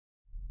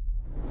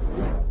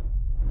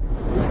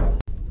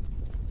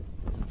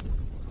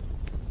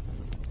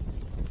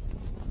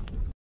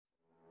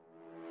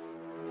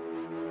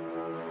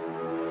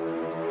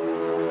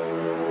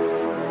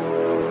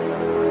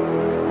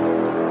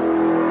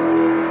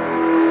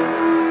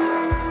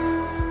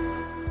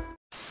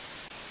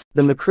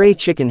The MCRAE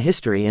Chicken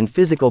history and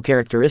physical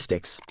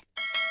characteristics.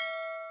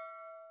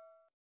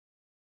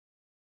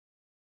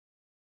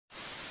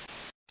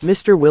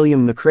 Mr.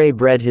 William MCRAE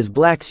bred his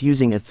blacks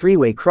using a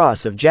three-way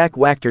cross of Jack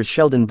Wachter's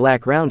Sheldon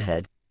Black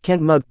Roundhead,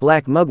 Kent Mug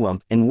Black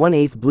Mugwump, and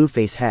 1/8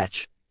 Blueface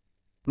Hatch.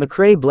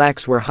 MCRAE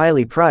blacks were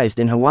highly prized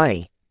in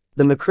Hawaii.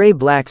 The MCRAE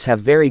blacks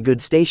have very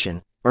good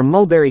station, or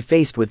mulberry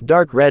faced with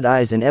dark red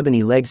eyes and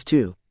ebony legs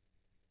too.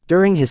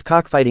 During his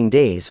cockfighting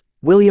days,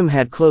 William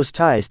had close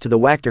ties to the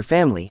Wachter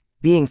family,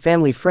 being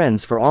family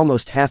friends for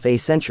almost half a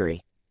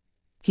century.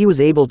 He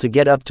was able to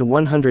get up to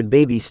 100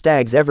 baby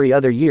stags every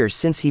other year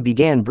since he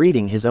began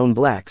breeding his own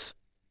blacks.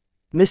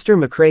 Mr.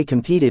 MCRAE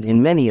competed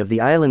in many of the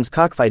island's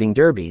cockfighting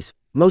derbies,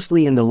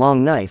 mostly in the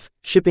long knife,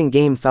 shipping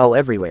game fowl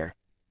everywhere.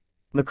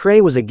 MCRAE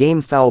was a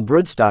game fowl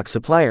broodstock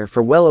supplier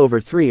for well over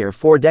 3 or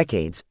 4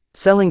 decades,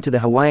 selling to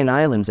the Hawaiian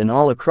Islands and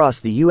all across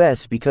the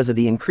U.S. because of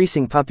the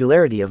increasing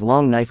popularity of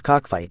long knife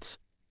cockfights.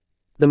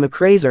 The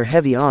MCRAEs are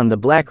heavy on the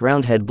black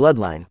roundhead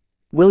bloodline.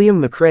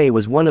 William MCRAE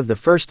was one of the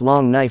first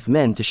long knife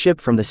men to ship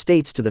from the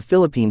States to the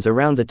Philippines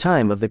around the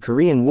time of the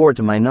Korean War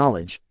to my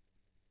knowledge.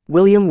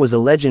 William was a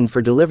legend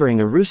for delivering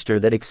a rooster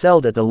that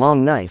excelled at the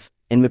long knife,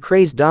 and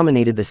MCRAEs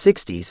dominated the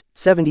 60s,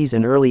 70s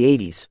and early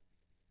 80s.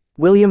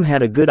 William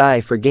had a good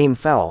eye for game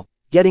fowl,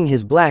 getting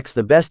his blacks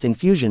the best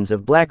infusions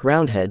of black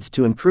roundheads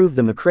to improve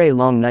the MCRAE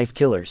long knife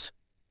killers.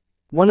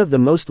 One of the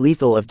most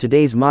lethal of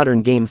today's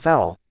modern game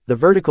fowl, the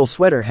vertical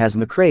sweater, has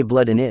MCRAE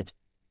blood in it.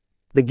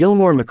 The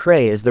Gilmore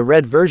MCRAE is the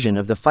red version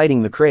of the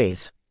fighting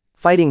MCRAEs.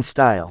 Fighting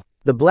style.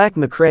 The black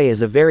MCRAE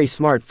is a very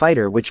smart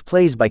fighter which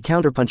plays by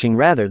counterpunching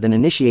rather than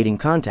initiating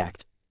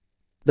contact.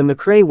 The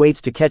MCRAE waits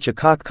to catch a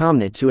cock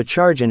comnot to a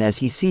charge, and as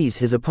he sees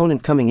his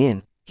opponent coming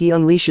in, he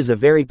unleashes a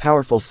very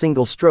powerful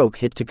single stroke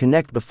hit to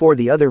connect before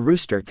the other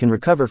rooster can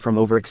recover from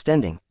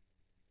overextending.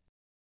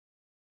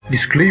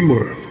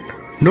 Disclaimer: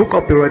 no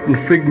copyright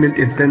infringement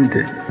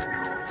intended.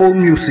 All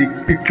music,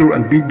 picture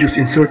and videos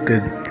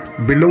inserted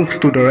belongs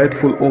to the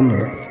rightful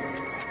owner,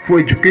 for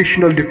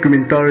educational,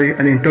 documentary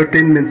and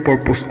entertainment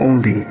purpose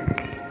only.